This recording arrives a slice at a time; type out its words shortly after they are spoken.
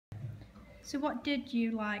So what did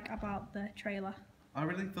you like about the trailer? I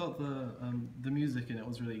really thought the music in it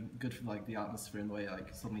was really good for like the atmosphere and the way it,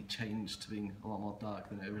 like suddenly changed to being a lot more dark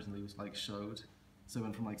than it originally was like showed. So it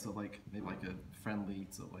went from like sort of like maybe like a friendly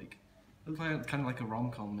sort of like it was like kind of like a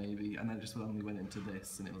rom-com maybe, and then it just suddenly went into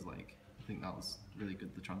this, and it was like I think that was really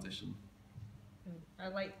good, the transition. I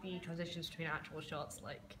like the transitions between actual shots,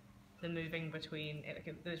 like the moving between.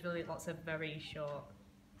 There was really lots of very short,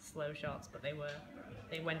 slow shots, but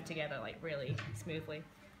they went together like really smoothly.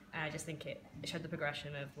 And I just think it showed the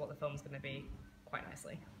progression of what the film's going to be quite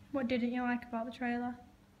nicely. What didn't you like about the trailer?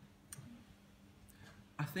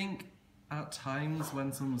 I think at times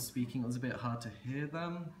when someone was speaking, it was a bit hard to hear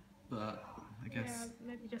them, but I guess Yeah,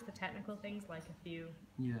 maybe just the technical things, like a few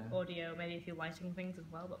yeah. audio, maybe a few lighting things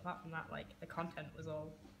as well. But apart from that, like the content was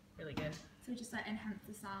all really good. So just like enhance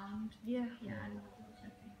the sound. Yeah. Yeah.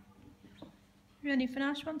 Anything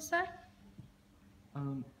else you want to say?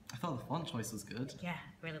 I thought the font choice was good. Yeah,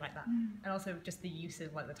 really like that. And also just the use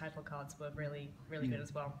of like the title cards were really good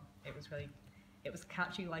as well. It was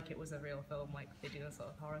catchy, like it was a real film, like they do those sort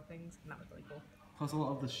of horror things, and that was really cool. Plus a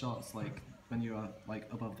lot of the shots, like when you were like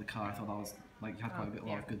above the car, I thought that was like you had quite a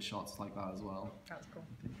lot of good shots like that as well. That was cool.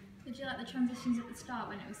 Did you like the transitions at the start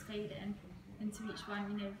when it was fading into each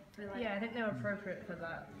one, you know, for like... Yeah, I think they were appropriate for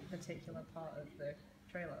that particular part of the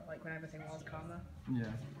trailer, like when everything was calmer. Yeah.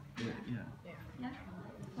 Yeah.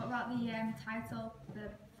 What about the title, the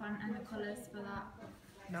font and the colours for that?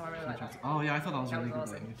 No, I really like that. Oh yeah, I thought that was That really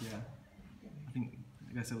was good. awesome. Yeah.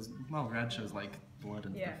 I guess it was well. Red shows like blood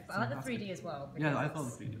and Yeah, stuff. but I like the 3D as well. Yeah, I because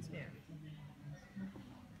thought the 3D was. Yeah.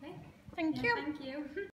 Okay. Thank Yeah, you. Thank you.